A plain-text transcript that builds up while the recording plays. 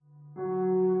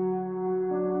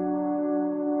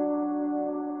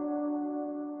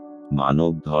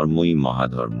মানব ধর্মই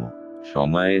মহাধর্ম।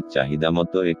 সময়ের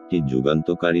চাহিদামতো একটি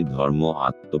যুগান্তকারী ধর্ম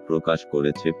আত্মপ্রকাশ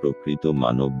করেছে প্রকৃত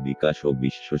মানব বিকাশ ও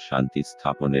বিশ্ব শান্তি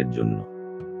স্থাপনের জন্য।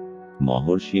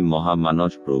 মহর্ষি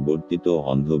মহামানস প্রবর্তিত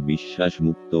অন্ধবিশ্বাস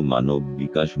মুক্ত মানব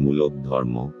বিকাশমূলক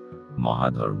ধর্ম,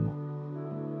 মহাধর্ম।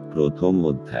 প্রথম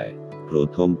অধ্যায়,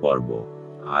 প্রথম পর্ব।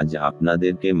 আজ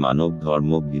আপনাদেরকে মানব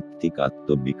ধর্ম ভিত্তিক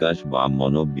আত্মবিকাশ বা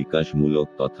মানব বিকাশমূলক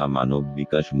তথা মানব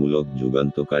বিকাশমূলক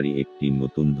যুগান্তকারী একটি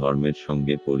নতুন ধর্মের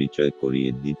সঙ্গে পরিচয়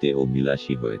করিয়ে দিতে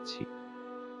অভিলাষী হয়েছি।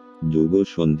 যুগ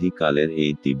সন্ধিকালের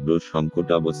এই তীব্র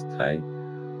সংকটাবস্থায়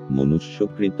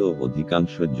মনুষ্যকৃত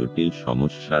অধিকাংশ জটিল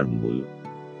সমস্যার মূল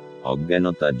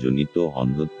অজ্ঞানতাজনিত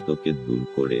অন্ধত্বকে দূর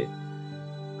করে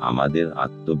আমাদের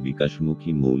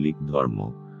আত্মবিকাশমুখী মৌলিক ধর্ম,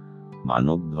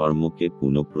 মানব ধর্মকে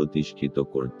পুনঃপ্রতিষ্ঠিত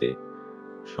করতে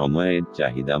সময়ের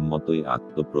চাহিদা মতোই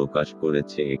আত্মপ্রকাশ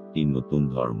করেছে একটি নতুন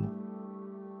ধর্ম।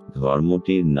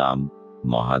 ধর্মটির নাম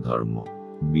মহাধর্ম।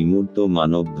 বিমূর্ত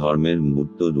মানব ধর্মের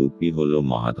মূর্ত রূপই হল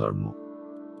মহাধর্ম।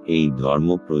 এই ধর্ম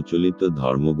প্রচলিত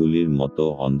ধর্মগুলির মতো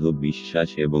অন্ধবিশ্বাস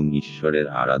এবং ঈশ্বরের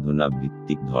আরাধনা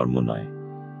ভিত্তিক ধর্ম নয়।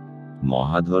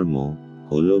 মহাধর্ম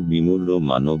হল বিমূর্ত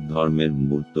মানব ধর্মের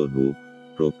মূর্ত রূপ,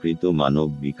 প্রকৃত মানব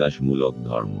বিকাশমূলক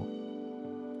ধর্ম।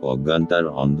 অজ্ঞানতার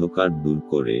অন্ধকার দূর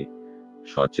করে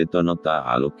সচেতনতা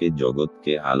আলোকে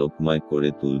জগৎকে আলোকময় করে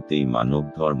তুলতেই মানব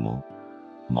ধর্ম,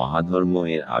 মহাধর্ম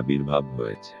এর আবির্ভাব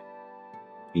হয়েছে।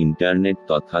 ইন্টারনেট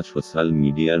তথা সোশ্যাল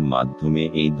মিডিয়ার মাধ্যমে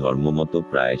এই ধর্মমত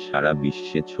প্রায় সারা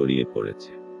বিশ্বে ছড়িয়ে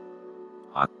পড়েছে।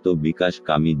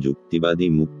 আত্মবিকাশকামী যুক্তিবাদী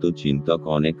মুক্ত চিন্তক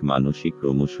অনেক মানুষই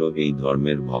ক্রমশ এই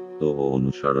ধর্মের ভক্ত ও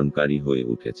অনুসরণকারী হয়ে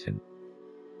উঠেছেন।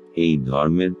 এই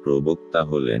ধর্মের প্রবক্তা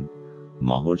হলেন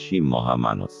মহর্ষি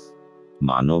মহামানস।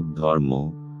 মানব ধর্ম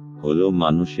হল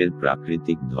মানুষের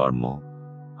প্রাকৃতিক ধর্ম,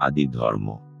 আদি ধর্ম,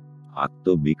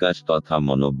 আত্মবিকাশ তথা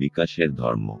মনোবিকাশের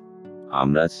ধর্ম।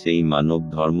 আমরা সেই মানব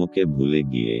ধর্মকে ভুলে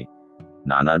গিয়ে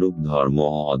নানারূপ ধর্ম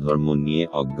ও অধর্ম নিয়ে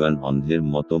অজ্ঞান অন্ধের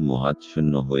মতো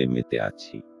মোহাচ্ছন্ন হয়ে মেতে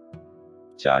আছি।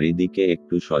 চারিদিকে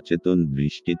একটু সচেতন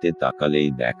দৃষ্টিতে তাকালেই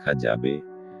দেখা যাবে,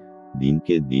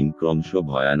 দিনকে দিন ক্রমশ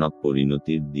ভয়ানক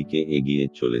পরিণতির দিকে এগিয়ে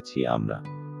চলেছি আমরা।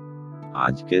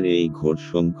 আজকের এই ঘোর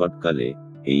সংকটকালে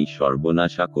এই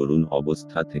সর্বনাশা করুণ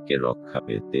অবস্থা থেকে রক্ষা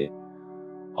পেতে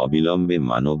অবিলম্বে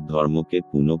মানব ধর্মকে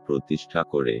পুনঃপ্রতিষ্ঠা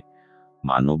করে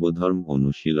মানবধর্ম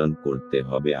অনুশীলন করতে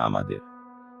হবে আমাদের।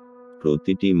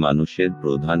 প্রতিটি মানুষের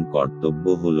প্রধান কর্তব্য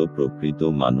হল প্রকৃত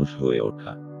মানুষ হয়ে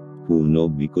ওঠা। পূর্ণ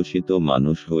বিকশিত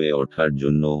মানুষ হয়ে ওঠার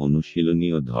জন্য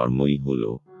অনুশীলনীয় ধর্মই হল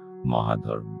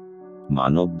মহাধর্ম।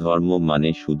 মানব ধর্ম মানে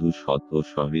শুধু সৎ ও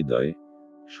সহৃদয়,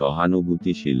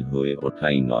 সহানুভূতিশীল হয়ে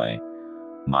ওঠাই নয়,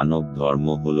 মানব ধর্ম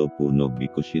হল পূর্ণ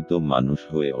বিকশিত মানুষ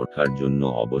হয়ে ওঠার জন্য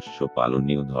অবশ্য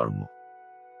পালনীয় ধর্ম।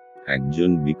 একজন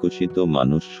বিকশিত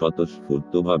মানুষ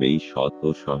স্বতঃস্ফূর্তভাবেই সৎ ও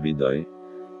সহৃদয়,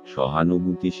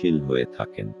 সহানুভূতিশীল হয়ে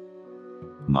থাকেন।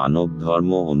 মানব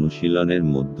ধর্ম অনুশীলনের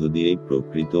মধ্য দিয়েই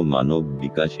প্রকৃত মানব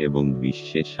বিকাশ এবং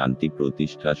বিশ্বে শান্তি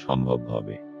প্রতিষ্ঠা সম্ভব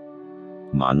হবে।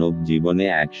 মানব জীবনে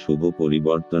এক শুভ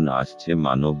পরিবর্তন আসছে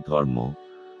মানব ধর্ম,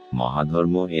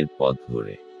 মহাধর্ম এর পথ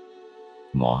ধরে।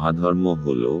 মহাধর্ম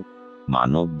হল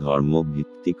মানব ধর্ম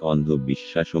ভিত্তিক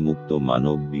অন্ধবিশ্বাসমুক্ত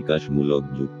মানব বিকাশমূলক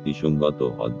যুক্তিসঙ্গত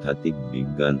আধ্যাত্মিক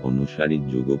বিজ্ঞান অনুসারী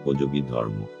যুগোপযোগী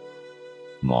ধর্ম।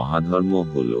 মহাধর্ম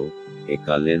হল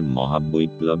একালের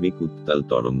মহাবৈপ্লবিক উত্তাল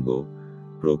তরঙ্গ,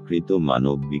 প্রকৃত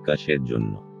মানব বিকাশের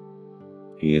জন্য।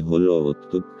 এ হল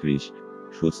অত্যুৎকৃষ্ট,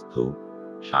 সুস্থ,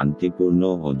 শান্তিপূর্ণ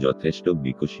ও যথেষ্ট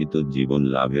বিকশিত জীবন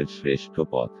লাভের শ্রেষ্ঠ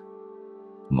পথ।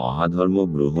 মহাধর্ম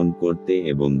গ্রহণ করতে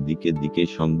এবং দিকে দিকে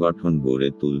সংগঠন গড়ে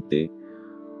তুলতে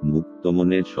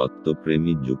মুক্তমনের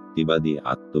সত্যপ্রেমী যুক্তিবাদী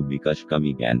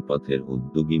আত্মবিকাশকামী জ্ঞানপথের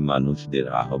উদ্যোগী মানুষদের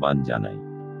আহ্বান জানাই।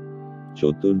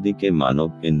 চতুর্দিকে মানব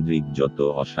কেন্দ্রিক যত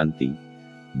অশান্তি,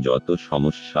 যত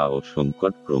সমস্যা ও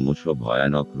সংকট ক্রমশ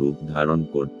ভয়ানক রূপ ধারণ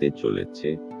করতে চলেছে,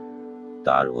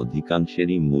 তার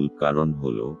অধিকাংশেরই মূল কারণ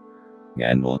হল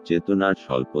জ্ঞান ও চেতনার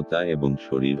স্বল্পতা এবং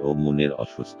শরীর ও মনের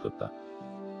অসুস্থতা।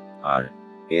 আর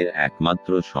এর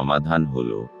একমাত্র সমাধান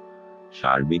হল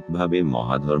সার্বিকভাবে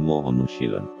মহাধর্ম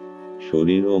অনুশীলন।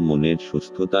 শরীর ও মনের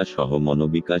সুস্থতা সহ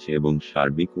মনোবিকাশ এবং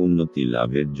সার্বিক উন্নতি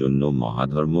লাভের জন্য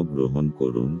মহাধর্ম গ্রহণ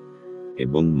করুন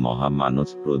এবং মহামানস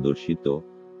প্রদর্শিত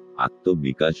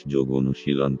আত্মবিকাশ যোগ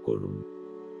অনুশীলন করুন।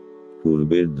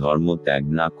 পূর্বের ধর্ম ত্যাগ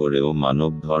না করেও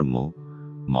মানব ধর্ম,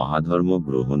 মহাধর্ম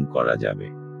গ্রহণ করা যাবে।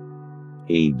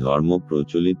 এই ধর্ম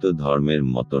প্রচলিত ধর্মের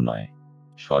মতো নয়।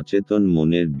 সচেতন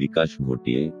মনের বিকাশ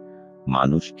ঘটিয়ে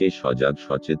মানুষকে সজাগ,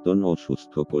 সচেতন ও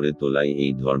সুস্থ করে তোলাই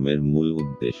এই ধর্মের মূল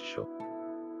উদ্দেশ্য।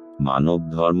 মানব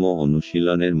ধর্ম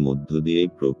অনুশীলনের মধ্য দিয়েই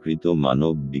প্রকৃত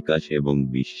মানব বিকাশ এবং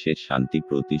বিশ্বে শান্তি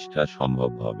প্রতিষ্ঠা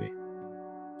সম্ভব হবে।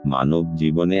 মানব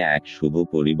জীবনে এক শুভ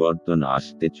পরিবর্তন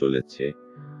আসতে চলেছে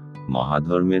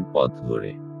মহাধর্মের পথ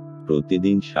ধরে।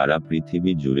 প্রতিদিন সারা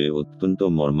পৃথিবী জুড়ে অত্যন্ত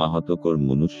মর্মাহতকর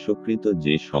মনুষ্যকৃত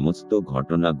যে সমস্ত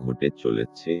ঘটনা ঘটে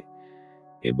চলেছে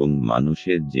এবং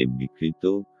মানুষের যে বিকৃত,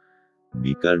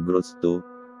 বিকারগ্রস্ত,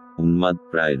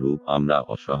 উন্মাদপ্রায় রূপ আমরা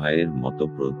অসহায়ের মতো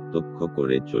প্রত্যক্ষ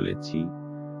করে চলেছি,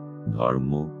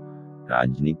 ধর্ম,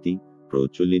 রাজনীতি,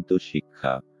 প্রচলিত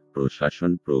শিক্ষা,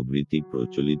 প্রশাসন প্রভৃতি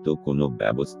প্রচলিত কোনো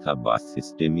ব্যবস্থা বা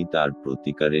সিস্টেমই তার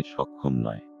প্রতিকারে সক্ষম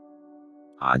নয়।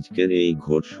 আজকের এই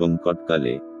ঘোর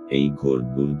সংকটকালে, এই ঘোর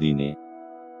দুর্দিনে,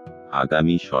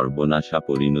 আগামী সর্বনাশা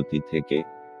পরিণতি থেকে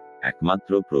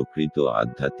একমাত্র প্রকৃত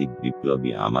আধ্যাত্মিক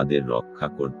বিপ্লবী আমাদের রক্ষা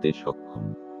করতে সক্ষম।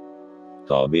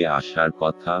 তবে আশার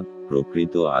কথা,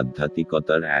 প্রকৃত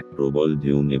আধ্যাত্মিকতার এক প্রবল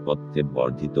ঢেউ নেপথ্যে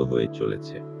বর্ধিত হয়ে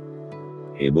চলেছে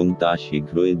এবং তা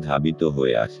শীঘ্রই ধাবিত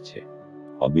হয়ে আসছে।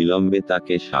 অবিলম্বে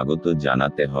তাকে স্বাগত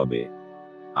জানাতে হবে,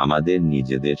 আমাদের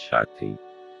নিজেদের স্বার্থেই।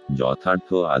 যথার্থ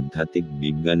আধ্যাত্মিক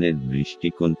বিজ্ঞানের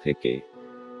দৃষ্টিকোণ থেকে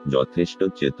যথেষ্ট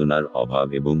চেতনার অভাব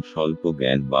এবং স্বল্প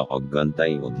জ্ঞান বা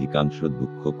অজ্ঞানতাই অধিকাংশ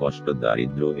দুঃখ, কষ্ট,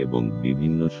 দারিদ্র্য এবং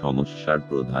বিভিন্ন সমস্যার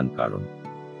প্রধান কারণ।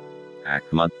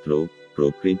 একমাত্র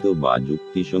প্রকৃত বা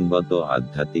যুক্তিসঙ্গত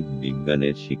আধ্যাত্মিক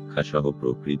বিজ্ঞানের শিক্ষাসহ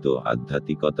প্রকৃত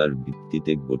আধ্যাত্মিকতার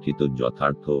ভিত্তিতে গঠিত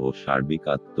যথার্থ ও সার্বিক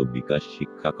আত্মবিকাশ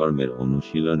শিক্ষাকর্মের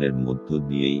অনুশীলনের মধ্য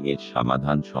দিয়েই এর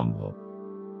সমাধান সম্ভব।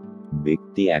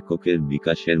 ব্যক্তি এককের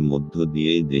বিকাশের মধ্য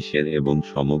দিয়েই দেশের এবং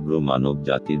সমগ্র মানব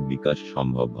জাতির বিকাশ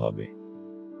সম্ভব হবে।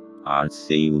 আর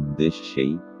সেই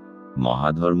উদ্দেশ্যেই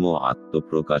মহাধর্ম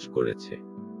আত্মপ্রকাশ করেছে।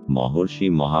 মহর্ষি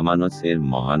মহামানসের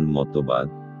মহান মতবাদ,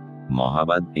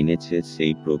 মহাবাদ এনেছে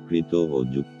সেই প্রকৃত ও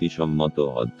যুক্তিসম্মত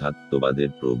অধ্যাত্মবাদের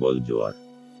প্রবল জোয়ার।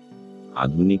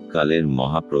 আধুনিক কালের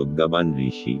মহাপ্রজ্ঞাবান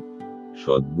ঋষি,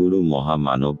 সদ্গুরু,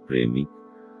 মহামানব প্রেমিক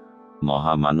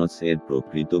মহামানসের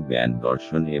প্রকৃত জ্ঞান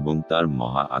দর্শন এবং তার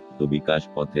মহা আত্মবিকাশ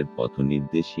পথের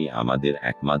পথনির্দেশই আমাদের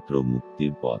একমাত্র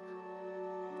মুক্তির পথ।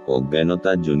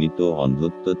 অজ্ঞানতা জনিত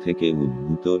অন্ধত্ব থেকে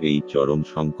উদ্ভূত এই চরম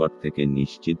সংকট থেকে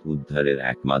নিশ্চিত উদ্ধারের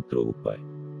একমাত্র উপায়।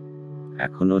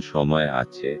 এখনো সময়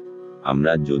আছে,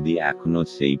 আমরা যদি এখনো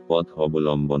সেই পথ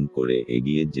অবলম্বন করে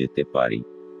এগিয়ে যেতে পারি,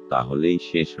 তাহলেই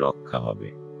শেষ রক্ষা হবে।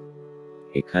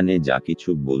 এখানে যা কিছু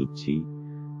বলছি,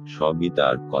 সবই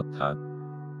তার কথা,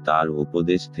 তার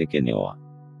উপদেশ থেকে নেওয়া।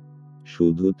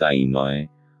 শুধু তাই নয়,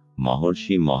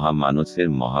 মহর্ষি মহামানসের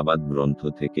মহাবাদ গ্রন্থ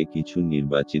থেকে কিছু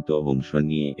নির্বাচিত অংশ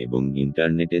নিয়ে এবং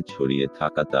ইন্টারনেটে ছড়িয়ে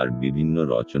থাকা তার বিভিন্ন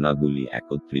রচনাগুলি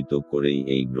একত্রিত করেই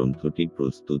এই গ্রন্থটি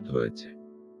প্রস্তুত হয়েছে।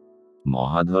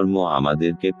 মহাধর্ম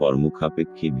আমাদেরকে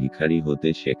পরমুখাপেক্ষী ভিখারি হতে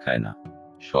শেখায় না,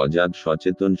 সজাগ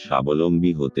সচেতন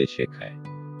স্বাবলম্বী হতে শেখায়।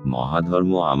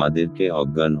 মহাধর্ম আমাদেরকে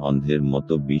অজ্ঞান অন্ধের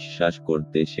মতো বিশ্বাস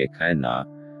করতে শেখায় না,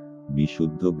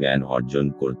 বিশুদ্ধ জ্ঞান অর্জন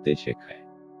করতে শেখায়।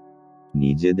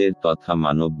 নিজেদের তথা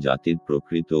মানব জাতির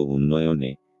প্রকৃত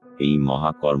উন্নয়নে এই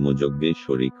মহাকর্মযজ্ঞে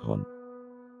শরিক হন।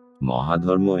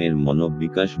 মহাধর্ম এর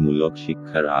মনোবিকাশমূলক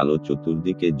শিক্ষার আলো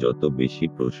চতুর্দিকে যত বেশি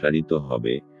প্রসারিত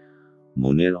হবে,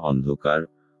 মনের অন্ধকার,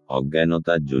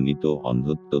 অজ্ঞানতা জনিত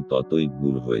অন্ধত্ব ততই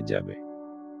দূর হয়ে যাবে।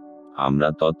 আমরা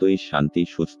ততই শান্তি,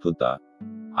 সুস্থতা,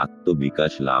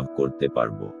 আত্মবিকাশ লাভ করতে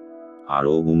পারব।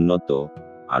 আরো উন্নত,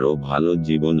 আরো ভালো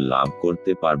জীবন লাভ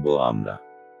করতে পারব আমরা।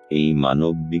 এই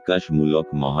মানব বিকাশমূলক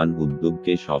মহান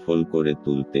উদ্যোগকে সফল করে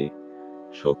তুলতে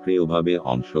সক্রিয়ভাবে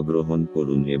অংশগ্রহণ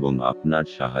করুন এবং আপনার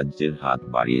সাহায্যের হাত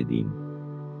বাড়িয়ে দিন।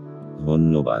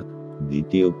 ধন্যবাদ।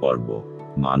 দ্বিতীয় পর্ব,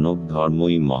 মানব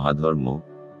ধর্মই মহাধর্ম,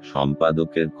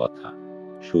 সম্পাদকের কথা।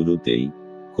 শুরুতেই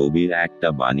কবির একটা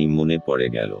বাণী মনে পড়ে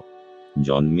গেল,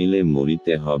 জন্মিলে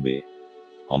মরিতে হবে,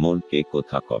 অমর কে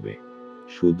কোথা কবে।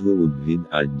 শুধু উদ্ভিদ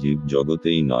আর জীব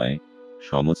জগতেই নয়,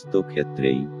 সমস্ত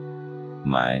ক্ষেত্রেই,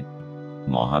 মায়,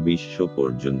 মহাবিশ্ব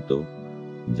পর্যন্ত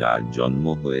যার জন্ম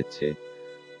হয়েছে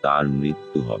তার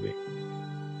মৃত্যু হবে।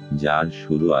 যার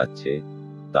শুরু আছে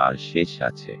তার শেষ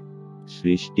আছে।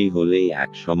 সৃষ্টি হলেই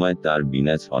একসময় তার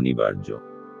বিনাশ অনিবার্য।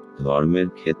 ধর্মের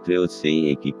ক্ষেত্রেও সেই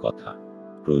একই কথা।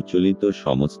 প্রচলিত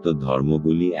সমস্ত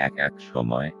ধর্মগুলি এক এক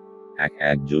সময়,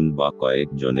 একজন বা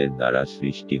কয়েকজনের দ্বারা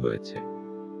সৃষ্টি হয়েছে।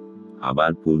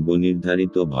 আবার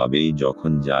পূর্বনির্ধারিত ভাবেই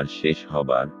যখন যার শেষ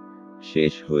হবার,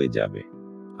 শেষ হয়ে যাবে।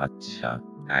 আচ্ছা,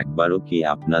 একবারও কি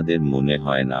আপনাদের মনে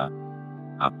হয় না,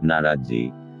 আপনারা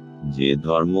যে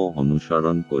ধর্ম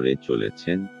অনুসরণ করে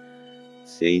চলেছেন,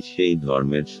 সেই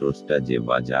ধর্মের স্রষ্টা যে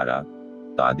বা যারা,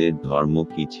 তাদের ধর্ম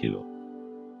কি ছিল?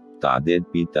 তাদের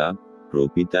পিতা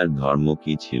প্রপিতার ধর্ম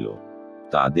কি ছিল?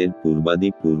 তাদের পূর্বাদি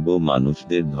পূর্ব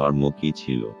মানুষদের ধর্ম কি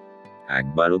ছিল?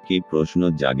 একবারও কি প্রশ্ন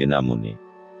জাগে না মনে?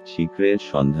 শিখরের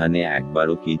সন্ধানে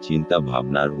একবারও কি চিন্তা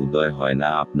ভাবনার উদয় হয় না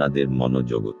আপনাদের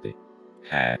মনোজগতে?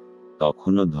 হ্যাঁ,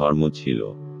 তখনও ধর্ম ছিল,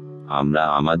 আমরা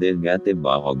আমাদের জ্ঞাতে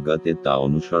বা অজ্ঞাতে তা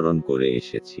অনুসরণ করে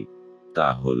এসেছি।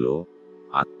 তা হল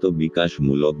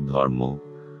আত্মবিকাশমূলক ধর্ম,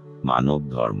 মানব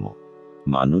ধর্ম।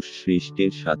 মানুষ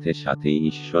সৃষ্টির সাথে সাথে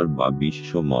ঈশ্বর বা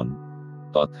বিশ্ব মন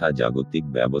তথা জাগতিক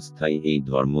ব্যবস্থায় এই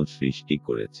ধর্ম সৃষ্টি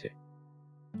করেছে।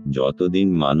 যতদিন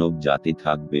মানব জাতি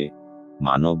থাকবে,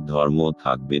 মানব ধর্ম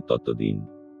থাকবে ততদিন।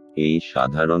 এই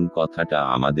সাধারণ কথাটা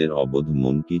আমাদের অবোধ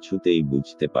মন কিছুতেই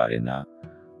বুঝতে পারে না,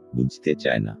 বুঝতে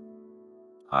চায় না।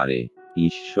 আরে,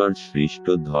 ঈশ্বর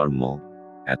সৃষ্ট ধর্ম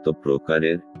এত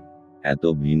প্রকারের, এত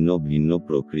ভিন্ন ভিন্ন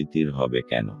প্রকৃতির হবে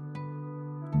কেন?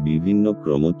 বিভিন্ন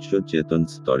ক্রমোচ্চ চেতন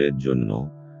স্তরের জন্য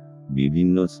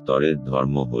বিভিন্ন স্তরের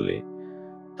ধর্ম হলে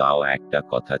তাও একটা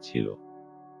কথা ছিল,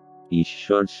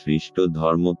 ঈশ্বর সৃষ্ট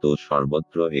ধর্ম তো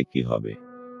সর্বত্র একই হবে,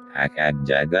 এক এক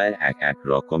জায়গায় এক এক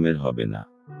রকমের হবে না।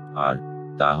 আর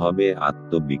তা হবে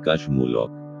আত্মবিকাশমূলক,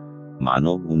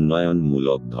 মানব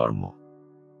উন্নয়নমূলক ধর্ম।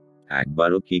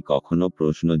 একবারও কি কখনো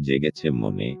প্রশ্ন জেগেছে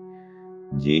মনে,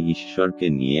 যে ঈশ্বরকে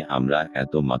নিয়ে আমরা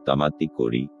এত মাতামাতি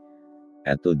করি,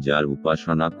 এত যার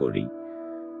উপাসনা করি,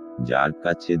 যার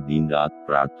কাছে দিনরাত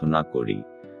প্রার্থনা করি,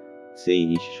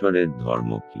 সেই ঈশ্বরের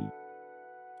ধর্ম কি?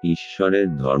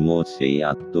 ঈশ্বরের ধর্ম সেই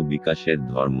আত্মবিকাশের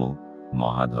ধর্ম,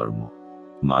 মহাধর্ম।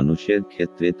 মানুষের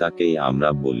ক্ষেত্রে তাকেই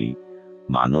আমরা বলি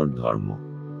মানব ধর্ম।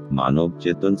 মানব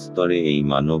চেতন স্তরে এই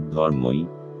মানব ধর্মই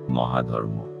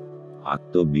মহাধর্ম।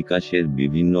 আত্মবিকাশের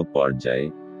বিভিন্ন পর্যায়ে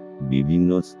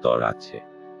বিভিন্ন স্তর আছে।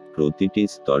 প্রতিটি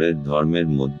স্তরের ধর্মের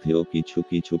মধ্যেও কিছু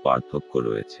কিছু পার্থক্য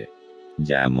রয়েছে,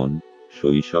 যেমন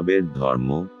শৈশবের ধর্ম,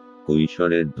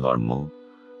 কৈশোরের ধর্ম,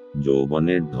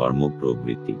 যৌবনের ধর্ম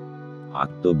প্রভৃতি।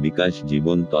 আত্মবিকাশ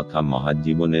জীবন তথা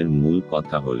মহাজীবনের মূল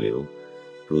কথা হলেও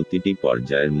প্রতিটি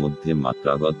পর্যায়ের মধ্যে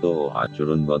মাত্রাগত ও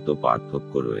আচরণগত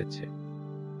পার্থক্য রয়েছে।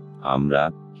 আমরা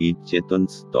কীট চেতন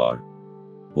স্তর,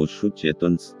 পশু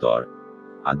চেতন স্তর,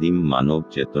 আদিম মানব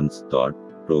চেতন স্তর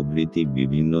প্রভৃতি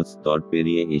বিভিন্ন স্তর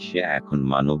পেরিয়ে এসে এখন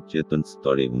মানব চেতন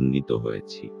স্তরে উন্নীত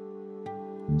হয়েছি।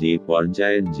 যে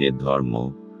পর্যায়ের যে ধর্ম,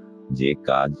 যে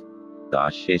কাজ, তা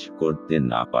শেষ করতে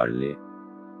না পারলে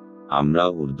আমরা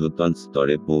ঊর্ধ্বতন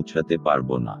স্তরে পৌঁছাতে পারব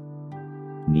না।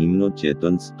 নিম্ন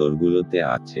চেতন স্তরগুলোতে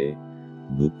আছে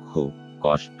দুঃখ,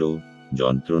 কষ্ট,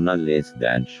 যন্ত্রণা, লেস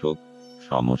দ্যান শোক,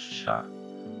 সমস্যা,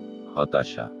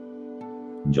 হতাশা।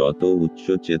 যত উচ্চ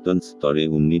চেতন স্তরে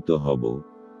উন্নীত হব,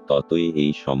 ততই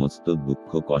এই সমস্ত দুঃখ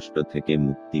কষ্ট থেকে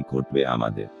মুক্তি ঘটবে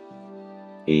আমাদের।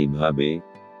 এইভাবে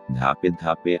ধাপে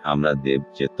ধাপে আমরা দেব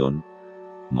চেতন,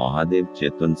 মহাদেব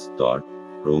চেতন স্তর,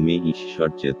 ক্রমে ঈশ্বর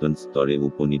চেতন স্তরে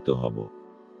উপনীত হব।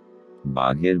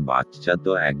 বাঘের বাচ্চা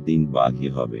তো একদিন বাঘই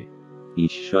হবে।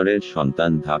 ঈশ্বরের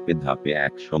সন্তান ধাপে ধাপে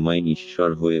এক সময় ঈশ্বর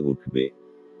হয়ে উঠবে,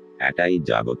 এটাই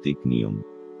জাগতিক নিয়ম।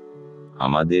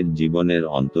 আমাদের জীবনের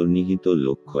অন্তর্নিহিত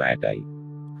লক্ষ্য এটাই,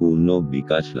 পূর্ণ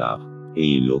বিকাশ লাভ।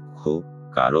 এই লক্ষ্য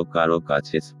কারো কারো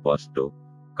কাছে স্পষ্ট,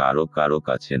 কারো কারো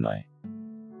কাছে নয়।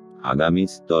 আগামী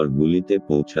স্তরগুলিতে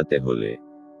পৌঁছাতে হলে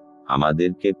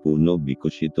আমাদেরকে পূর্ণ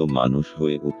বিকশিত মানুষ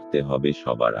হয়ে উঠতে হবে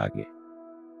সবার আগে।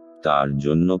 তার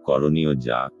জন্য করণীয়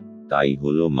যা, তাই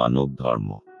হলো মানব ধর্ম।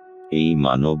 এই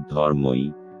মানব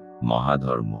ধর্মই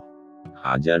মহাধর্ম।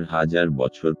 হাজার হাজার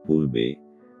বছর পূর্বে,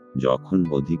 যখন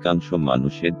অধিকাংশ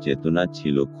মানুষের চেতনা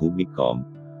ছিল খুবই কম,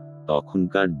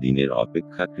 তখনকার দিনের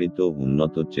অপেক্ষাকৃত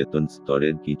উন্নত চেতন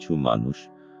স্তরের কিছু মানুষ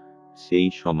সেই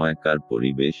সময়কার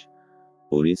পরিবেশ,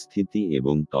 পরিস্থিতি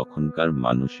এবং তখনকার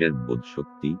মানুষের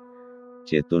বোধশক্তি,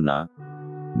 চেতনা,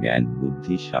 জ্ঞান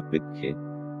বুদ্ধি সাপেক্ষে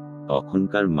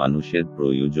তখনকার মানুষের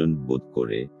প্রয়োজন বোধ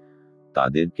করে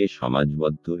তাদেরকে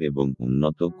সমাজবদ্ধ এবং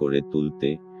উন্নত করে তুলতে,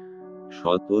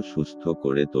 সৎ ও সুস্থ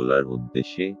করে তোলার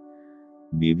উদ্দেশ্যে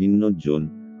বিভিন্ন জন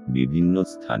বিভিন্ন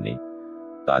স্থানে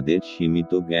তাদের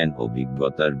সীমিত জ্ঞান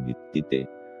অভিজ্ঞতার ভিত্তিতে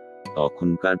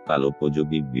তখনকার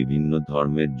কালোপযোগী বিভিন্ন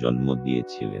ধর্মের জন্ম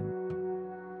দিয়েছিলেন,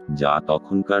 যা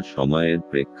তখনকার সময়ের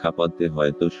প্রেক্ষাপটে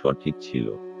হয়তো সঠিক ছিল।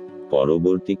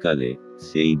 পরবর্তীকালে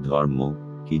সেই ধর্ম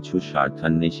কিছু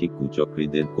স্বার্থান্বেষী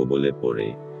কুচক্রীদের কবলে পড়ে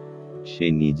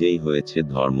সে নিজেই হয়েছে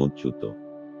ধর্মচ্যুত।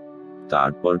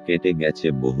 তারপর কেটে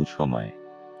গেছে বহু সময়,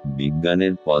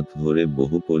 বিজ্ঞানের পথ ধরে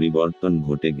বহু পরিবর্তন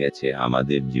ঘটে গেছে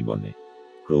আমাদের জীবনে।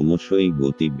 ক্রমশই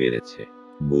গতি বেড়েছে,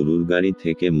 গরুর গাড়ি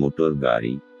থেকে মোটর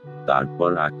গাড়ি,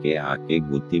 তারপর আঁকে আঁকে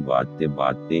গতি বাড়তে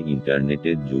বাড়তে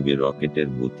ইন্টারনেটের যুগে রকেটের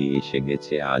গতি এসে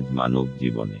গেছে আজ মানব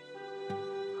জীবনে।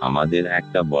 আমাদের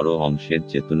একটা বড় অংশের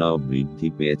চেতনাও বৃদ্ধি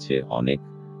পেয়েছে অনেক,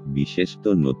 বিশেষত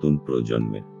নতুন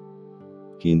প্রজন্মের।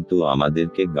 কিন্তু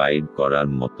আমাদেরকে গাইড করার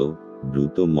মতো,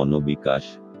 দ্রুত মনোবিকাশ,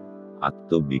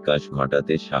 আত্মবিকাশ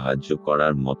ঘটাতে সাহায্য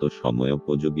করার মতো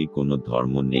সময়োপযোগী কোনো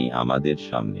ধর্ম নেই আমাদের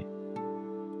সামনে।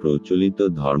 প্রচলিত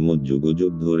ধর্ম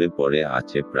যুগযুগ ধরে পড়ে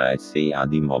আছে প্রায় সেই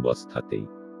আদিম অবস্থাতেই।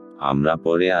 আমরা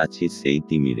পড়ে আছি সেই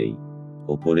তিমিরেই।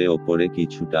 ওপরে ওপরে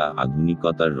কিছুটা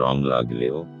আধুনিকতার রং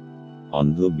লাগলেও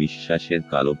অন্ধবিশ্বাসের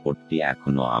কালো পট্টি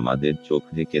এখনো আমাদের চোখ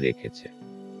ঢেকে রেখেছে।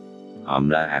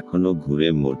 আমরা এখনো ঘুরে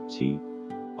মরছি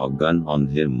অজ্ঞান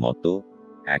অন্ধের মতো,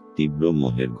 এক তীব্র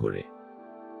মোহের ঘোরে।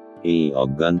 এই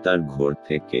অজ্ঞানতার ঘোর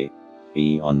থেকে,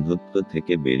 এই অন্ধত্ব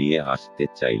থেকে বেরিয়ে আসতে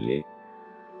চাইলে,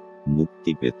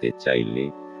 মুক্তি পেতে চাইলে,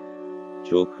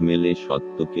 চোখ মেলে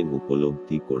সত্যকে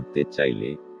উপলব্ধি করতে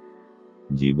চাইলে,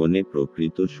 জীবনে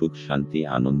প্রকৃত সুখ শান্তি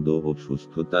আনন্দ ও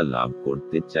সুস্থতা লাভ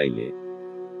করতে চাইলে,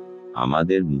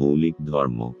 আমাদের মৌলিক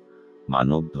ধর্ম,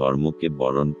 মানব ধর্মকে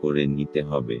বরণ করে নিতে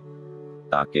হবে,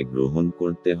 তাকে গ্রহণ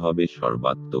করতে হবে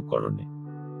সর্বাত্মকরণে।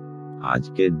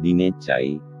 আজকের দিনে চাই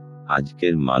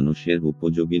আজকের মানুষের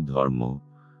উপযোগী ধর্ম,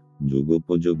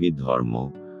 যুগোপযোগী ধর্ম,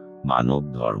 মানব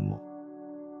ধর্ম।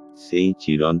 সেই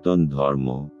চিরন্তন ধর্ম,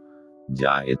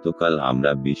 যা এতকাল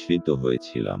আমরা বিস্মৃত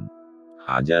হয়েছিলাম।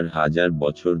 হাজার হাজার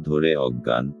বছর ধরে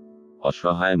অজ্ঞান,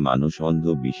 অসহায় মানুষ অন্ধ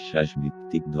বিশ্বাস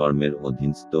ভিত্তিক ধর্মের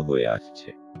অধীনস্থ হয়ে আসছে।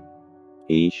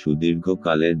 এই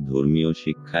সুদীর্ঘকালের ধর্মীয়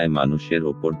শিক্ষায় মানুষের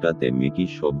ওপরটা তেমনি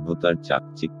সভ্যতার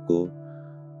চাকচিক্য,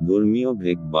 ধর্মীয়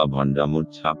ভেগ বা ভণ্ডামোর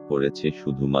ছাপ পড়েছে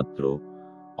শুধুমাত্র,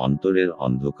 অন্তরের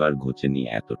অন্ধকার ঘোচেনি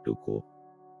এতটুকু।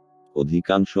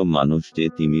 অধিকাংশ মানুষ যে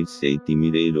তিমির সেই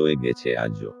তিমিরেই রয়ে গেছে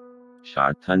আজও।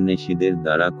 স্বার্থান্বেষীদের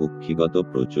দ্বারা কক্ষিগত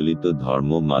প্রচলিত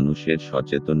ধর্ম মানুষের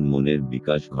সচেতন মনের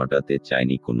বিকাশ ঘটাতে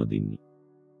চায়নি কোনোদিনই।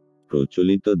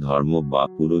 প্রচলিত ধর্ম বা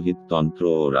পুরোহিততন্ত্র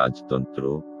ও রাজতন্ত্র,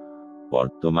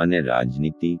 বর্তমানে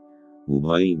রাজনীতি,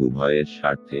 উভয়ই উভয়ের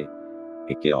স্বার্থে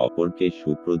একে অপরকে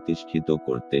সুপ্রতিষ্ঠিত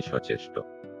করতে সচেষ্ট।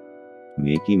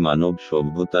 মেকি মানব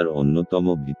সভ্যতার অন্যতম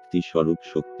ভিত্তিস্বরূপ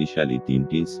শক্তিশালী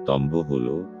তিনটি স্তম্ভ হল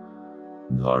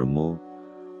ধর্ম,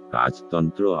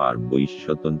 রাজতন্ত্র আর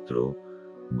বৈশ্যতন্ত্র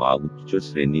বা উচ্চ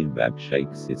শ্রেণীর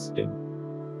ব্যবসায়িক সিস্টেম।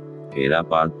 এরা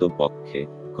পার্থপক্ষে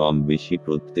কম বেশি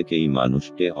প্রত্যেকেই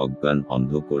মানুষকে অজ্ঞান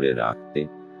অন্ধ করে রাখতে,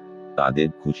 তাদের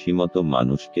খুশিমতো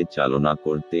মানুষকে চালনা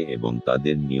করতে এবং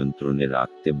তাদের নিয়ন্ত্রণে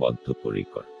রাখতে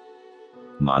বদ্ধপরিকর।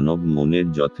 মানব মনের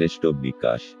যথেষ্ট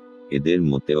বিকাশ এদের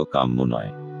মোটেও কাম্য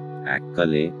নয়।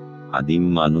 এককালে আদিম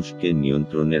মানুষকে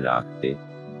নিয়ন্ত্রণে রাখতে,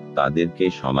 তাদেরকে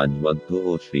সমাজবদ্ধ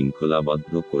ও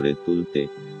শৃঙ্খলাবদ্ধ করে তুলতে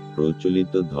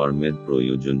প্রচলিত ধর্মের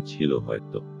প্রয়োজন ছিল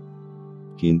হয়তো।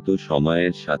 কিন্তু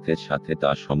সময়ের সাথে সাথে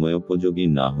তা সময়োপযোগী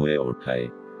না হয়ে ওঠায়,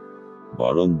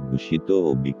 বরং দূষিত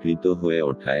ও বিকৃত হয়ে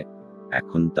ওঠায়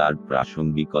এখন তার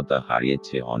প্রাসঙ্গিকতা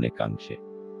হারিয়েছে অনেকাংশে।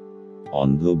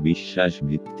 অন্ধবিশ্বাস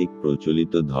ভিত্তিক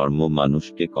প্রচলিত ধর্ম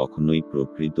মানুষকে কখনোই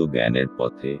প্রকৃত জ্ঞানের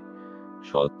পথে,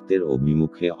 সত্যের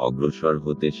অভিমুখে অগ্রসর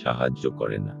হতে সাহায্য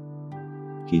করে না।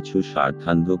 কিছু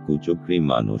স্বার্থান্ধ কুচক্রী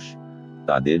মানুষ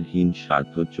তাদের হীন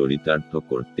স্বার্থ চরিতার্থ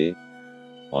করতে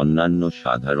অন্যান্য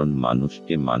সাধারণ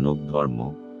মানুষকে মানব ধর্ম,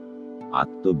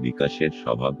 আত্মবিকাশের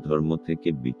স্বভাবধর্ম থেকে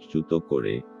বিচ্যুত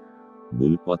করে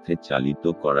ভুল পথে চালিত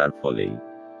করার ফলেই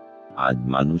আজ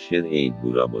মানুষের এই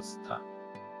দুরবস্থা।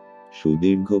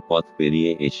 সুদীর্ঘ পথ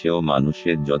পেরিয়ে এসেও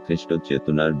মানুষের যথেষ্ট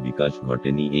চেতনার বিকাশ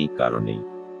ঘটেনি এই কারণেই।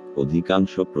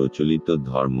 অধিকাংশ প্রচলিত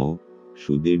ধর্ম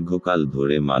সুদীর্ঘকাল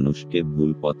ধরে মানুষকে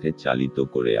ভুল পথে চালিত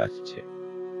করে আসছে।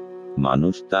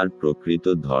 মানুষ তার প্রকৃত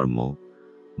ধর্ম,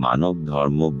 মানব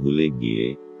ধর্ম ভুলে গিয়ে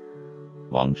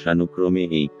বংশানুক্রমে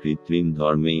এই কৃত্রিম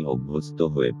ধর্মেই অভ্যস্ত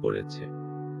হয়ে পড়েছে।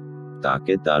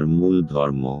 তাকে তার মূল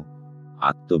ধর্ম,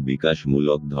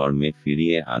 আত্মবিকাশমূলক ধর্মে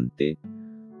ফিরিয়ে আনতে,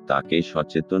 তাকে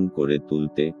সচেতন করে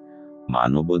তুলতে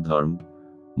মানবধর্ম,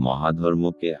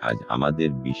 মহাধর্মকে আজ আমাদের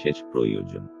বিশেষ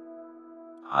প্রয়োজন।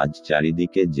 আজ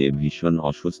চারিদিকে যে ভীষণ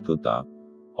অসুস্থতা,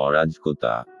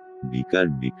 অরাজকতা, বিকার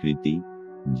বিকৃতি,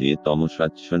 যে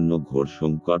তমসাচ্ছন্ন ঘোর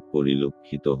সংকট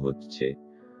পরিলক্ষিত হচ্ছে,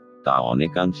 তা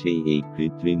অনেকাংশেই এই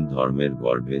কৃত্রিম ধর্মের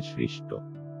গর্ভে সৃষ্ট।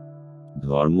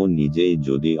 ধর্ম নিজেই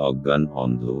যদি অজ্ঞান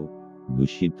অন্ধ,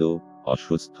 দূষিত,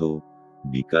 অসুস্থ,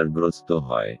 বিকারগ্রস্ত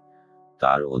হয়,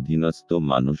 তার অধীনস্থ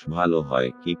মানুষ ভালো হয়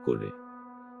কি করে?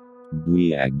 দুই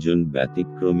একজন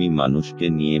ব্যতিক্রমী মানুষকে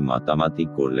নিয়ে মাতামাতি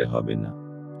করলে হবে না।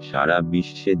 সারা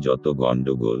বিশ্বে যত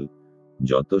গণ্ডগোল,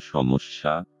 যত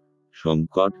সমস্যা,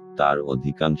 সংকট, তার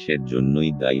অধিকাংশের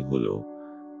জন্যই দায়ী হল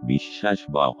বিশ্বাস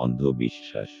বা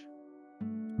অন্ধবিশ্বাস।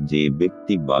 যে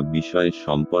ব্যক্তি বা বিষয়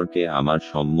সম্পর্কে আমার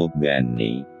সম্যক জ্ঞান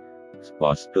নেই,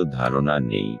 স্পষ্ট ধারণা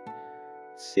নেই,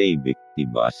 সেই ব্যক্তি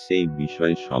বা সেই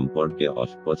বিষয় সম্পর্কে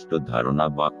অস্পষ্ট ধারণা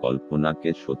বা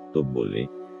কল্পনাকে সত্য বলে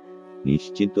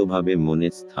নিশ্চিতভাবে মনে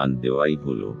স্থান দেওয়াই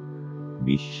হল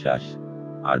বিশ্বাস,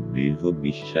 আর দৃঢ়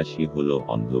বিশ্বাসই হল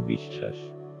অন্ধবিশ্বাস।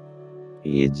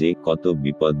 এ যে কত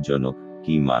বিপজ্জনক,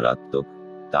 কি মারাত্মক,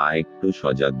 তা একটু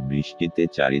সজাগ দৃষ্টিতে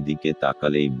চারিদিকে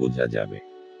তাকালেই বোঝা যাবে।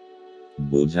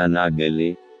 বোঝা না গেলে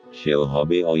সেও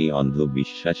হবে ওই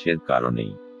অন্ধবিশ্বাসের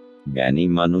কারণেই। জ্ঞানী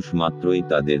মানুষ মাত্রই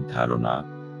তাদের ধারণা,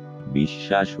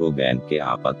 বিশ্বাস ও জ্ঞানকে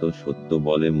আপাত সত্য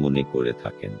বলে মনে করে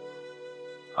থাকেন।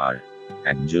 আর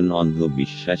একজন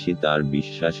অন্ধবিশ্বাসী তার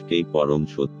বিশ্বাসকেই পরম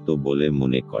সত্য বলে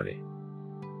মনে করে।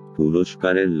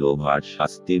 পুরস্কারের লোভ আর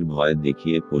শাস্তির ভয়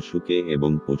দেখিয়ে পশুকে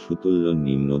এবং পশুতুল্য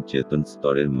নিম্ন চেতন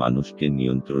স্তরের মানুষকে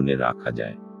নিয়ন্ত্রণে রাখা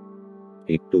যায়।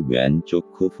 একটু জ্ঞান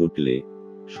চক্ষু ফুটলে,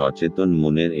 সচেতন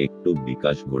মনের একটু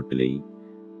বিকাশ ঘটলেই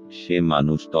সে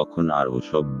মানুষ তখন আর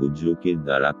ওসব বুজরুকির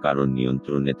দ্বারা কারো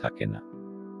নিয়ন্ত্রণে থাকে না।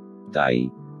 তাই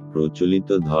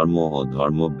প্রচলিত ধর্ম ও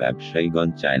ধর্ম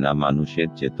ব্যবসায়ীগণ চায় না মানুষের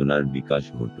চেতনার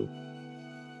বিকাশ ঘটুক।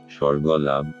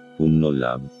 স্বর্গলাভ,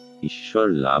 পুণ্যলাভ, ঈশ্বর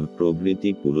লাভ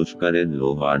প্রভৃতি পুরস্কারের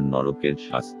লোভ আর নরকের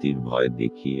শাস্তির ভয়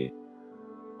দেখিয়ে,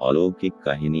 অলৌকিক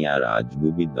কাহিনী আর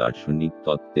আজগুবি দার্শনিক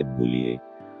তত্ত্বে ভুলিয়ে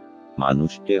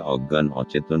মানুষকে অজ্ঞান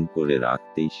অচেতন করে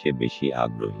রাখতেই সে বেশি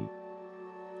আগ্রহী।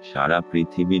 সারা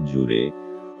পৃথিবী জুড়ে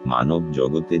মানব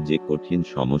জগতে যে কঠিন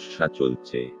সমস্যা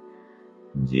চলছে,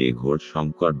 যে ঘোর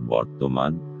সংকট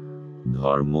বর্তমান,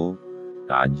 ধর্ম,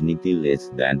 রাজনীতি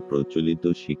লেস দ্যান প্রচলিত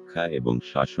শিক্ষা এবং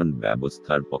শাসন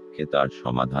ব্যবস্থার পক্ষে তার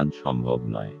সমাধান সম্ভব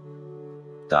নয়।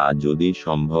 তা যদি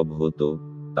সম্ভব হতো,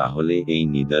 তাহলে এই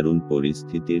নিদারুণ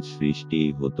পরিস্থিতির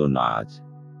সৃষ্টিই হতো না আজ।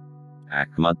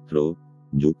 একমাত্র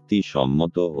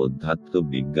যুক্তিসম্মত অধ্যাত্ম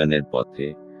বিজ্ঞানের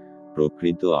পথে,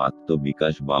 প্রকৃত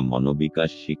আত্মবিকাশ বা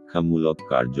মনোবিকাশ শিক্ষামূলক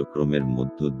কার্যক্রমের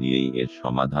মধ্য দিয়েই এর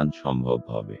সমাধান সম্ভব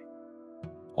হবে।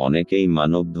 অনেকেই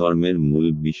মানব ধর্মের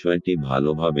মূল বিষয়টি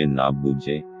ভালোভাবে না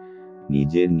বুঝে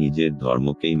নিজের নিজের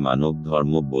ধর্মকেই মানব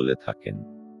ধর্ম বলে থাকেন।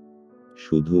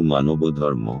 শুধু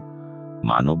মানবধর্ম,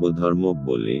 মানবধর্ম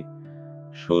বলে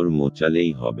সোর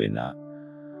মোচালেই হবে না।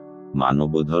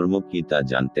 মানবধর্ম কি তা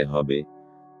জানতে হবে,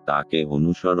 তাকে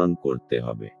অনুসরণ করতে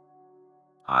হবে।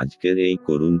 আজকের এই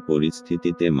করুণ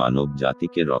পরিস্থিতিতে মানব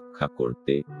জাতিকে রক্ষা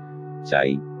করতে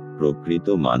চাই প্রকৃত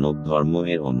মানব ধর্ম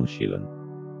এর অনুশীলন।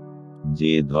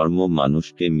 যে ধর্ম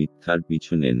মানুষকে মিথ্যার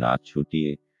পিছনে না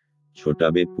ছুটিয়ে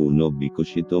ছোটাবে পূর্ণ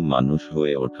বিকশিত মানুষ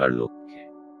হয়ে ওঠার লক্ষ্যে।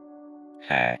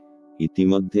 হ্যাঁ,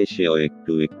 ইতিমধ্যে সেও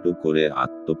একটু একটু করে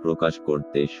আত্মপ্রকাশ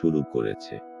করতে শুরু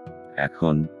করেছে।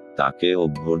 এখন তাকে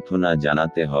অভ্যর্থনা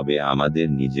জানাতে হবে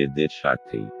আমাদের নিজেদের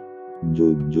স্বার্থেই।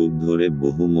 যুগ যুগ ধরে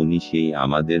বহু মনীষী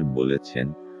আমাদের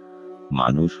বলেছেন,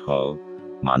 মানুষ হও,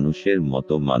 মানুষের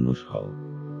মতো মানুষ হও,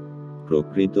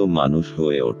 প্রকৃত মানুষ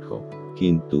হয়ে ওঠো।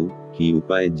 কিন্তু কি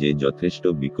উপায়ে যে যথেষ্ট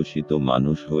বিকশিত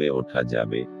মানুষ হয়ে ওঠা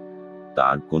যাবে,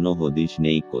 তার কোনো হদিশ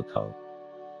নেই কোথাও।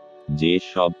 যে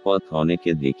সব পথ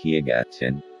অনেকে দেখিয়ে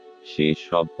গেছেন, সে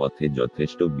সব পথে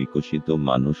যথেষ্ট বিকশিত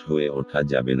মানুষ হয়ে ওঠা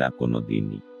যাবে না কোনো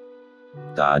দিনই।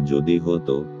 তা যদি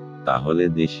হতো, তাহলে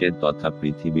দেশের তথা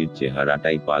পৃথিবীর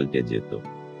চেহারাটাই পাল্টে যেত।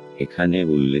 এখানে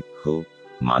উল্লেখ্য,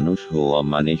 মানুষ হওয়া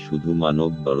মানে শুধু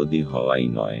মানব দরদি হওয়াই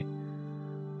নয়।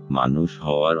 মানুষ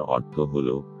হওয়ার অর্থ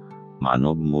হলো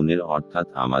মানব মনের অর্থাৎ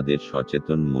আমাদের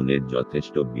সচেতন মনের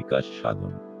যথেষ্ট বিকাশ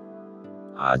সাধন।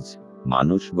 আজ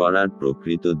মানুষ গড়ার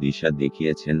প্রকৃত দিশা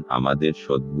দেখিয়েছেন আমাদের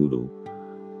সদ্গুরু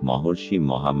মহর্ষি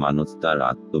মহামানস তার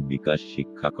আত্মবিকাশ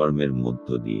শিক্ষাকর্মের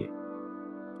মধ্য দিয়ে।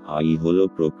 এই হলো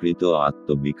প্রকৃত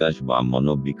আত্মবিকাশ বা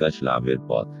মনোবিকাশ লাভের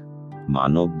পথ।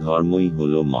 মানব ধর্মই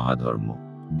হলো মহাধর্ম।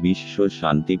 বিশ্ব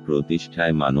শান্তি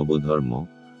প্রতিষ্ঠায় মানবধর্ম,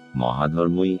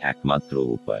 মহাধর্মই একমাত্র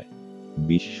উপায়।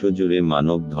 বিশ্বজুড়ে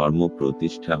মানব ধর্ম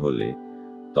প্রতিষ্ঠা হলে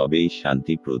তবেই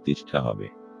শান্তি প্রতিষ্ঠা হবে।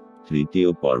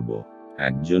 তৃতীয় পর্ব।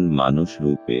 একজন মানুষ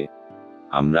রূপে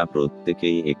আমরা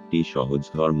প্রত্যেকেই একটি সহজ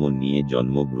ধর্ম নিয়ে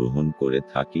জন্মগ্রহণ করে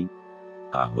থাকি,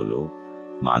 তা হল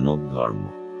মানব ধর্ম।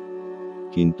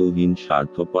 কিন্তু হীন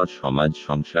স্বার্থপর সমাজ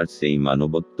সংসার সেই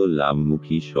মানবত্ব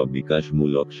লাভমুখী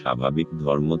স্ববিকাশমূলক স্বাভাবিক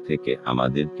ধর্ম থেকে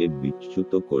আমাদেরকে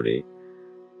বিচ্যুত করে,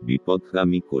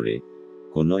 বিপথগামী করে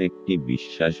কোনো একটি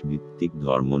বিশ্বাস ভিত্তিক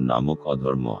ধর্ম নামক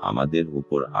অধর্ম আমাদের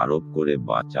উপর আরোপ করে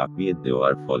বা চাপিয়ে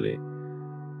দেওয়ার ফলে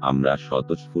আমরা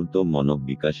স্বতঃস্ফূর্ত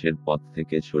মনোবিকাশের পথ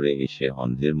থেকে সরে এসে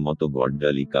অন্ধের মতো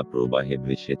গড্ডালিকা প্রবাহে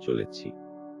ভেসে চলেছি।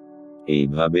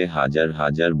 এইভাবে হাজার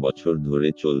হাজার বছর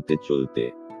ধরে চলতে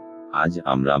চলতে আজ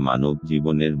আমরা মানব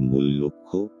জীবনের মূল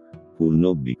লক্ষ্য,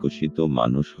 পূর্ণ বিকশিত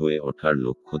মানুষ হয়ে ওঠার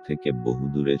লক্ষ্য থেকে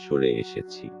বহুদূরে সরে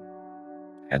এসেছি।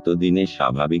 এতদিনে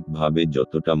স্বাভাবিকভাবে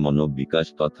যতটা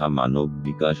মনোবিকাশ তথা মানব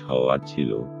বিকাশ হওয়ার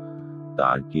ছিল,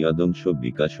 তার কিয়দংশ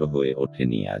বিকাশও হয়ে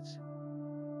ওঠেনি আজ।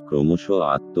 ক্রমশ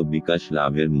আত্মবিকাশ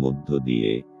লাভের মধ্য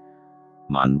দিয়ে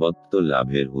মানবত্ব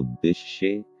লাভের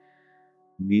উদ্দেশ্যে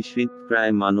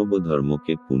বিস্মৃতপ্রায়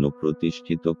মানবধর্মকে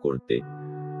পুনঃপ্রতিষ্ঠিত করতে,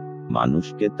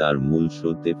 মানুষকে তার মূল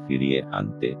স্রোতে ফিরিয়ে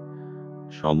আনতে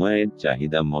সময়ের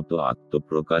চাহিদা মতো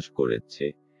আত্মপ্রকাশ করেছে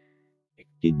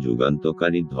একটি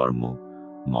যুগান্তকারী ধর্ম,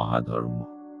 মহাধর্ম।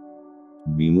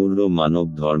 বিমূঢ়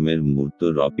মানব ধর্মের মূর্ত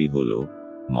রূপই হল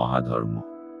মহাধর্ম।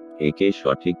 একে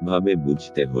সঠিকভাবে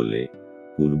বুঝতে হলে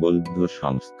পূর্বলব্ধ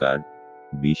সংস্কার,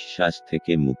 বিশ্বাস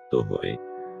থেকে মুক্ত হয়ে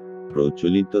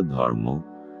প্রচলিত ধর্ম,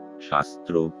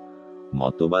 শাস্ত্র,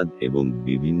 মতবাদ এবং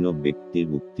বিভিন্ন ব্যক্তির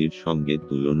উক্তির সঙ্গে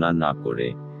তুলনা না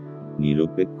করে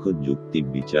নিরপেক্ষ যুক্তি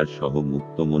বিচার সহ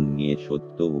মুক্তমন নিয়ে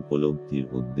সত্য উপলব্ধির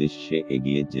উদ্দেশ্যে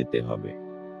এগিয়ে যেতে হবে।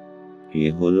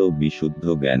 এ হলো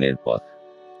বিশুদ্ধ জ্ঞানের পথ।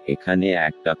 এখানে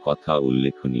একটা কথা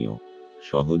উল্লেখনীয়,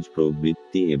 সহজ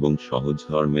প্রবৃত্তি এবং সহজ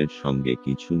ধর্মের সঙ্গে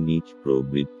কিছু নীচ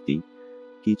প্রবৃত্তি,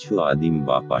 কিছু আদিম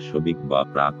বা পাশবিক বা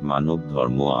প্রাক মানব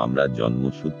ধর্ম আমরা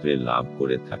জন্মসূত্রে লাভ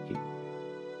করে থাকি।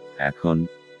 এখন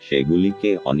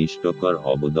সেগুলিকে অনিষ্টকর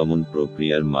অবদমন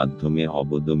প্রক্রিয়ার মাধ্যমে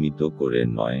অবদমিত করে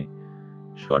নয়,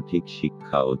 সঠিক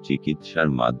শিক্ষা ও চিকিৎসার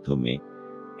মাধ্যমে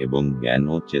এবং জ্ঞান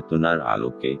ও চেতনার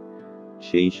আলোকে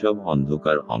সেই সব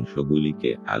অন্ধকার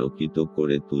অংশগুলিকে আলোকিত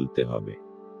করে তুলতে হবে।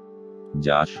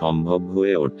 যা সম্ভব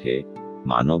হয়ে ওঠে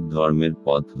মানব ধর্মের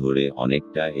পথ ধরে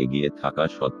অনেকটা এগিয়ে থাকা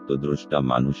সত্যদ্রষ্টা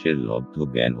মানুষের লব্ধ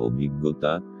জ্ঞান,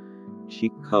 অভিজ্ঞতা,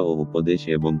 শিক্ষা ও উপদেশ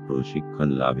এবং প্রশিক্ষণ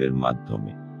লাভের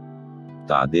মাধ্যমে।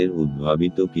 তাদের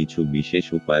উদ্ভাবিত কিছু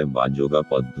বিশেষ উপায় বা যোগা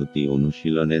পদ্ধতি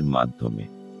অনুশীলনের মাধ্যমে।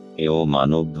 এও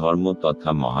মানব ধর্ম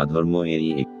তথা মহাধর্ম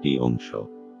এরই একটি অংশ।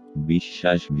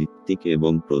 বিশ্বাস ভিত্তিক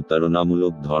এবং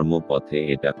প্রতারণামূলক ধর্মপথে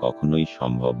এটা কখনোই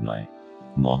সম্ভব নয়।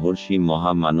 মহর্ষি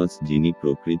মহামানস, যিনি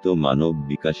প্রকৃত মানব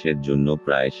বিকাশের জন্য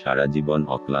প্রায় সারা জীবন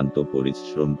অক্লান্ত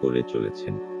পরিশ্রম করে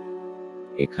চলেছেন,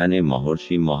 এখানে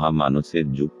মহর্ষি মহামানসের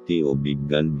যুক্তি ও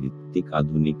বিজ্ঞান ভিত্তিক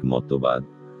আধুনিক মতবাদ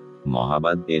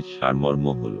মহাবাদ এর সারমর্ম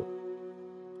হল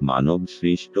মানব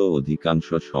সৃষ্ট অধিকাংশ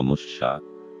সমস্যা,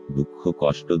 দুঃখ,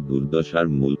 কষ্ট, দুর্দশার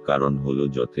মূল কারণ হল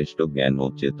যথেষ্ট জ্ঞান ও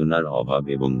চেতনার অভাব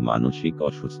এবং মানসিক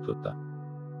অসুস্থতা।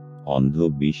 অন্ধ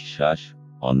বিশ্বাস,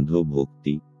 অন্ধ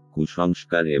ভক্তি,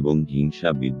 কুসংস্কার এবং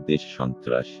হিংসা, বিদ্বেষ,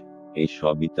 সন্ত্রাস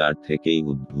এসবই তার থেকেই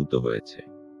উদ্ভূত হয়েছে।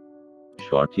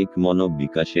 সঠিক মনো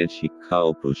বিকাশের শিক্ষা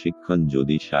ও প্রশিক্ষণ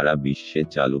যদি সারা বিশ্বে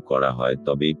চালু করা হয়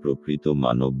তবেই প্রকৃত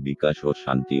মানব বিকাশ ও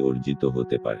শান্তি অর্জিত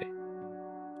হতে পারে।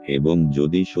 এবং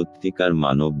যদি সত্যিকার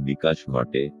মানব বিকাশ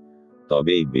ঘটে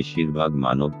তবেই বেশিরভাগ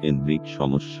মানব কেন্দ্রিক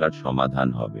সমস্যার সমাধান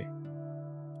হবে।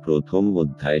 প্রথম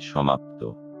অধ্যায় সমাপ্ত।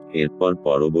 এরপর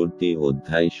পরবর্তী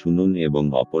অধ্যায় শুনুন এবং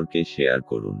অপরকে শেয়ার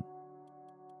করুন।